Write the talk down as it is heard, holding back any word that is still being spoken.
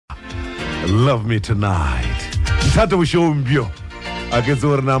Love Me Tonight. Ithate bošompio a ke tse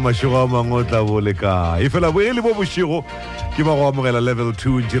gore na mašego a mangwe o tla bole kae fela boele bo bošego ke ba go amogela level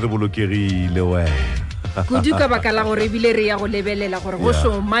 2 ntse re bolokegile wena kudu ka baka la gore ebile re ya go lebelela gore go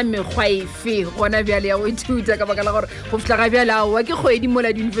šoma mekgwa efe gona bjale ya go ithuta ka baka la gore go fitlha ga bjale aowa ke kgwedi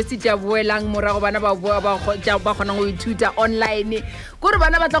mola diyunibesithi ya boelang morago bana ba kgonang go ithuta online kore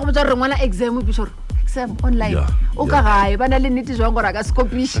bana ba tla go botsa re ngwala exam pisore exam online o ka gae ba na le nnete jwang gore a ka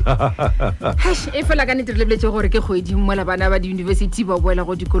sekopiše e fela ka nnete re lebeletse gore ke kgwedi mola bana ba diyunibesithi ba boela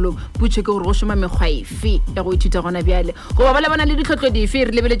go dikolong potšo ke gore go šoma mekgwa efe ya go ithuta gona bjale goba ba lebana le ditlhotlho dife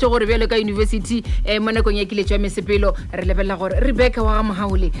re lebeletse gore bjale ka yunibesithi mo nakong ya Kiletšo ya mesepelo re lebelela gore Rebecca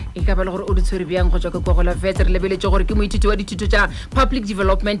Mohaule e ka ba le gore o di tshwere bjang go tswa ka kwa Wits re lebeletse gore ke moithuti wa dithuto tša public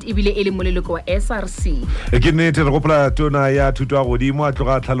development ebile e le moleloko wa SRC ke nnete re gopola tona ya thuto ya godimo a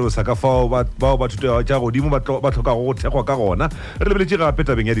tloga tlhalosa ka fao bao ba thuto tša godimo ba tlhoka go thekgwa ka gona re lebeletse gape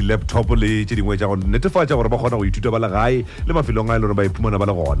tabeng ya di-laptop le tše dingwe tša go netefatša gore ba kgona go ithuta ba le gae le mafelong a e le gore ba iphumana ba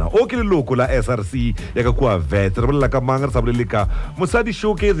le gona o ke leloko la SRC ya ka kua Wits re bolela ka mang re sa bolele ka mosadi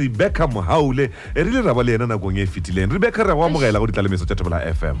show ke Rebecca Mohaule e rile ra ba le yena nakong e fetileng Rebecca re go amogela go ditlalemetso tša Thobela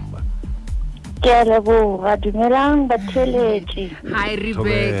FM ke a leboga dumelang batheletši hi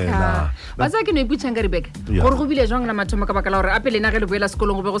Rebecca ba tsa ke no iputšang ka Rebecca gore go bile jwang la mathomo ka baka la gore ape lena ge le boela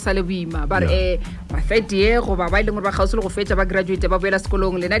sekolong go be go sa le boima ba re ba third year goba ba e leng gore ba kgauswe le go fetša ba graduate ba boela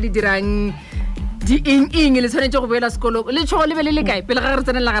sekolong lena di dirang di eng le tshwanetse go boela sekolong le tšhogo le be le le kae pele ga re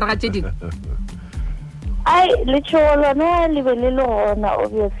tsenela gare ga tše dingwe ai le tšhogo lona le be le le gona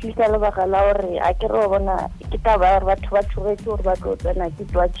obviously ka lebaka la gore a ke re bona ke taba ya batho ba thogetse gore ba tlo tsena ke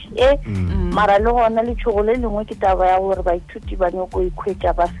twatši mara le gona le tšhogo le lengwe ke taba ya gore baithuti ba nyako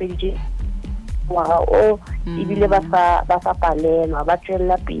ikhwetša ba feditše ngwaga o ebile ba sa palelwa ba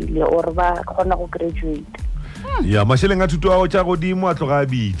tšwelela pele gore ba kgona go graduate ya mašeleng a thuto ao tša godimo a tloga a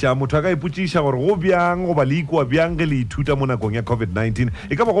bitša motho a ka ipotšiša gore go bjang goba le ikwa bjang ge le ithuta mo nakong ya COVID-19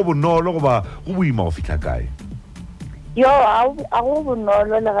 e ka ba go bonolo goba go boima go fitlha kae yo a go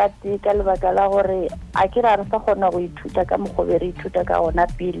bonolo le gate ka lebaka la gore a ke ra re sa kgona go ithuta ka mokgobe re ithuta ka gona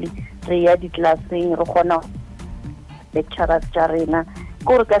pele re ya ditlaseng re kgona lecturers tša rena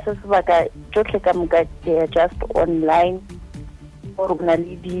kore ka se sebaka tšotlhe ka moka just online gore go na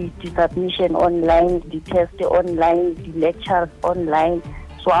le di-submission online di-test online di-lectures online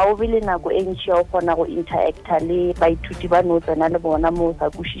so a o be le nako e ntši ya o kgona go interacta le baithuti ba no tsena le bona mo sa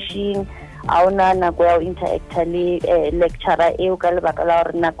kwešišing a ona nako ya go interacta le lecturer eo ka lebaka la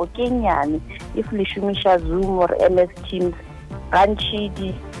gore nako ke nnyane if le šomiša Zoom or MS Teams gantši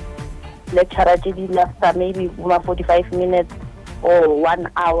di-lecturer tše di lasta maybe 45 minutes or 1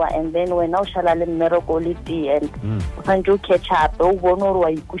 hour and then when o šala le mmereko le tee and o tshwanetse o catch up o bone gore wa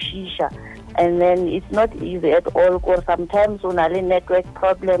ikwešiša and then it's not easy at all because sometimes o na le network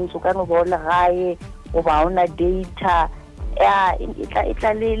problems o ka no ba o le gae goba o na data e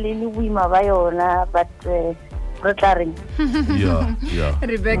tla le boima ba yona but re tla reng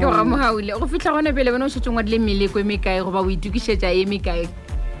Rebecca Mohaule go fitlha gona pele bone o šetse ngwadile meleko e mekae goba o itukišetša e mekae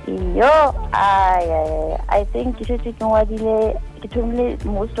yo I think ke šetse ke ngwadile ke thomile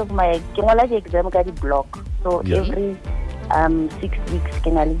most of my ke ngwala di-exam ka di-blog so every 6 weeks ke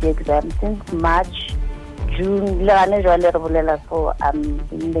na le di-exam since March June le gane jwale re bolela so I'm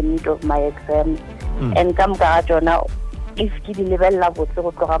in the mid of my exams and ka moka ga tsona if ke di lebelela botse go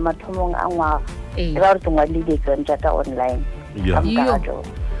tloga mathomong a ngwaga e ba gore ke ngwadile di-exam tša ta online ka moka ga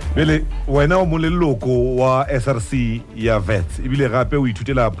tsona bele wena o moleloko wa SRC ya Wits ebile gape o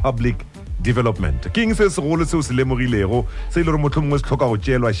ithutela public development ke eng se segolo seo se lemogilego se ile gore motho mongwe se tlhoka go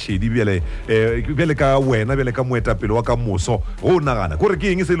tšelwa šedi bjale ka wena bjale ka moetapele wa ka moso go o nagana kore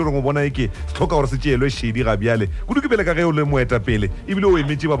ke eng se ile gore go bona eke se tlhoka gore se tšelwe šedi ga bjale kudu ke bjale ka ge o le moetapele ebile o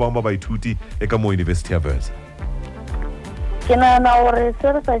emetše ba bangwe ba baithuti ka mo University of Wits ke nagana gore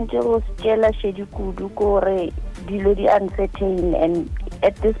se re santse go se tšela šedi kudu kore dilo di uncertain and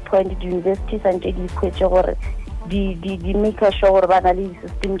at this point di-university santse di ikhwetse gore di make sure gore ba na le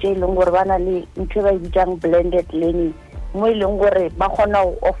system tše e leng gore ba na le ntho ba e bitsang blended learning mo e leng gore ba kgona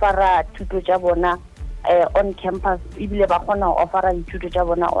go offera thuto tša bona on campus ebile ba kgona go offera dithuto tša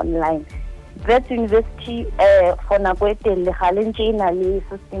bona online Wits University for nako e telele ga le ntše e na le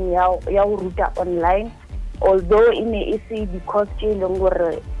system ya go ruta online although e ne e se because tše e leng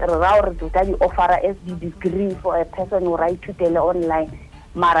gore re ra gore tota di offera as di-degree for a person who ra ithutele online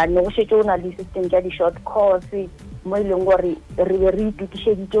mara ne go šetse o na le system tša di-short course mo e leng gore re be re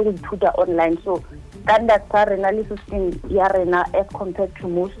itukišeditše go ithuta online so standard sa rena le system ya rena as compared to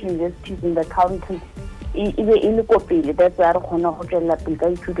most universities in the country e be e le ko pele that's why re kgona go tšwelela pele ka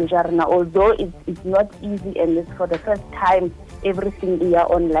dithuto tša rena although it's not easy and it's for the first time everything year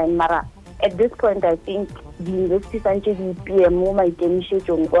online mara at this point I think the universities are the PMO my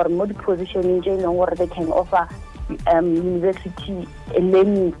demonstration or more positioning or they can offer university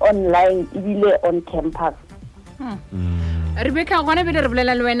learning online ebile on campus. Rebecca gona be re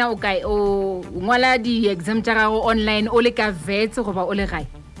bolela le wena o kae o ngola di exam tsa gago online o le ka Wits go ba o le gae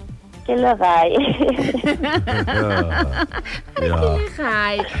ke le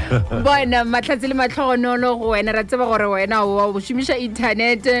gae bona matlhatsi le matlhogonolo go wena ra tseba gore wena o shumisha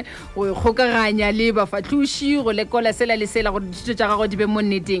internet go ikgokaganya le bafatluši go lekola sela le sela gore dithuto tša gago di be mo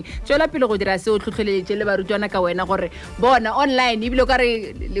nneteng tswela pele go dira seo tlhotlheletse le barutwana ka wena gore bona online ebile o ka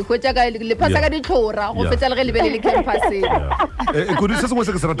re le phasa ka ditlhora go fetsa le ge le be le campuseng kudu se sengwe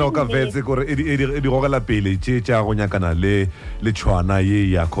se ke se ratao ka Wits gore e di gogela pele tša go nyakana le tšhwana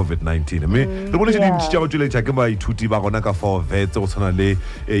ye ya COVID-19 mme re bone dintši tša go tšweletša ke baithuti ba gona ka for Wits go tshwana le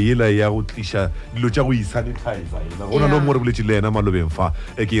yela ya go tliša dilo tša go isanitizer go na le mo re boletše le ena malobeng fa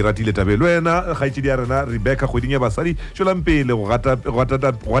ke e ratile tabe le wena kgaetšedi ya rena Rebecca kgweding ya basadi tšwelang pele go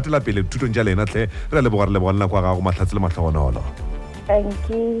gatela pele thutong tša lena tle re a leboga le nako ya gago mahlatse le matlhogonolo thank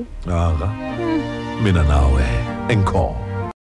you aga mina nawe encore